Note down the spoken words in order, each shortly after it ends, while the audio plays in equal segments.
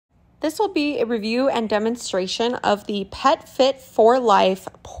This will be a review and demonstration of the Pet Fit for Life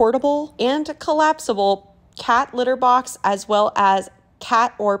portable and collapsible cat litter box, as well as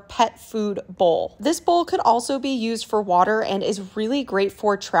cat or pet food bowl. This bowl could also be used for water and is really great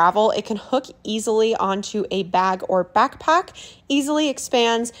for travel. It can hook easily onto a bag or backpack, easily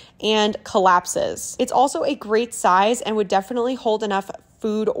expands and collapses. It's also a great size and would definitely hold enough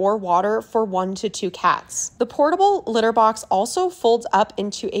food or water for 1 to 2 cats. The portable litter box also folds up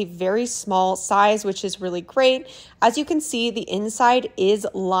into a very small size, which is really great. As you can see, the inside is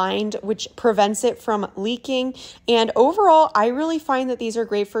lined, which prevents it from leaking. And overall, I really find that these are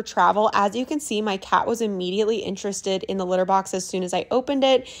great for travel. As you can see, my cat was immediately interested in the litter box as soon as I opened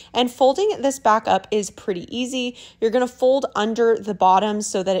it. And folding this back up is pretty easy. You're gonna fold under the bottom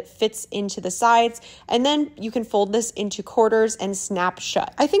so that it fits into the sides. And then you can fold this into quarters and snap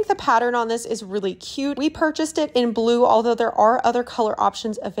shut. I think the pattern on this is really cute. We purchased it in blue, although there are other color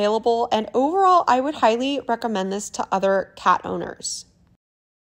options available. And overall, I would highly recommend this to other cat owners.